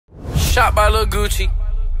Shot by Lil Gucci.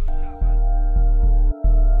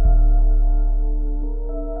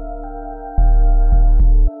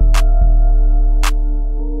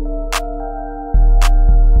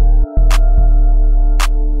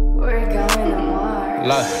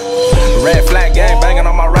 Look, red flag gang banging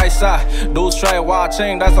on my right side. Dudes trade wild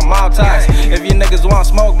chain, that's a mob ties. If you niggas want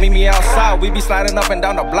smoke, meet me outside. We be sliding up and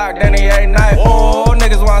down the block, then every night. Oh,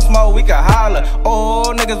 niggas want smoke, we can holler.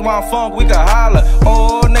 Oh, niggas want funk, we can holler.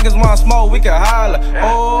 Oh, niggas want smoke, we can holler.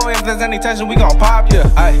 Oh, if there's any tension, we gon' pop ya.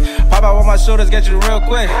 Ay, pop out with my shooters, get you real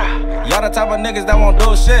quick. Y'all the type of niggas that won't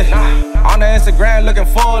do shit. On the Instagram looking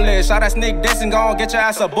foolish. All that sneak dissing, gon' get your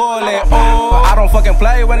ass a bullet. Oh, I don't fucking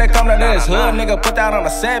play when it come to this. Hood nigga put that on the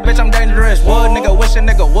set, bitch, I'm dangerous. Wood nigga wish a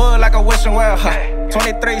nigga would like a wishing well.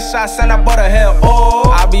 23 shots and I bought a hell. Oh,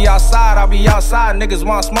 I be outside. Niggas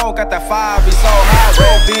want smoke at that 5, be so high.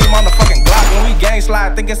 Red beam on the fucking Glock. When we gang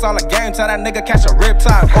slide, think it's all a game. Tell that nigga catch a rip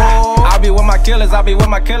tie. Oh, I be with my killers. Drop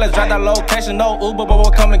that location, no Uber, but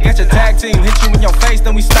we'll come and get your tag team. Hit you in your face,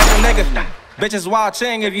 then we smack a nigga. Bitches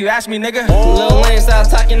watching if you ask me, nigga. Lil Wayne style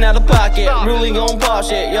talking out of pocket. Really gon' pop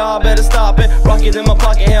shit, y'all better stop it. Rocket in my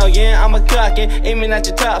pocket, hell yeah, I'ma cock it. Aiming at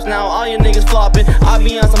your tops, now all your niggas flopping. I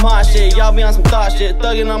be on some hot shit, y'all be on some thought shit.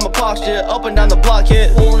 Thugging on my pop shit, up and down the block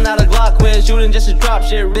hit. Pulling out a Glock with, shooting just to drop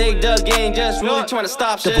shit. Big Doug gang, just really trying to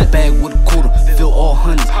stop shit. Double bag with a quarter, fill all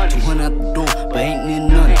hundreds. 200 out the door, but ain't near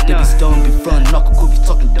none. They be stoned, be frontin', knuckle goofy,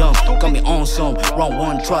 talking dumb. Got me on some, wrong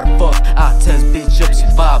one, try to fuck. I tell this bitch up,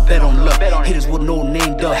 survive, bet on luck. Hitters with no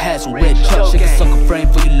name, duh, hats and red chucks. Shake a sucker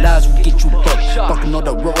frame for your lies, we get you a buck. Barking all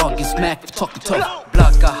that raw, get smacked for talking tough.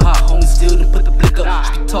 Block got hot, homie, still done put the blick up.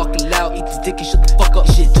 She be talking loud, eat this dick and shut the fuck up.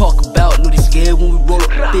 Shit talk about, know they scared when we roll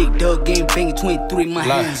up. Big Doug game banging 23, my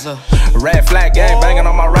hands up. Red flag gang banging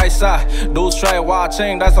on my right side. Dudes trade wild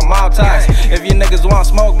chain, that's a mob ties. If you niggas want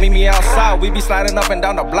smoke, meet me outside. We be sliding up and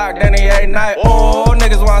down the block, then every night. Oh,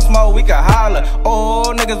 niggas want smoke, we can holler.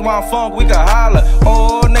 Oh, niggas want funk, we can holler.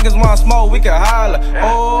 Oh, niggas want smoke, we can holler.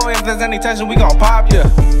 Oh, if there's any tension, we gon' pop ya.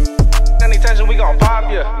 Any tension, we gon'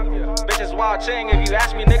 pop ya. Bitches wild chain, if you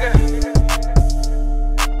ask me, nigga.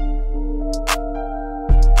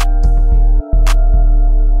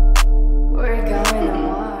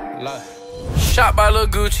 Shot by Lil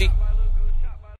Gucci.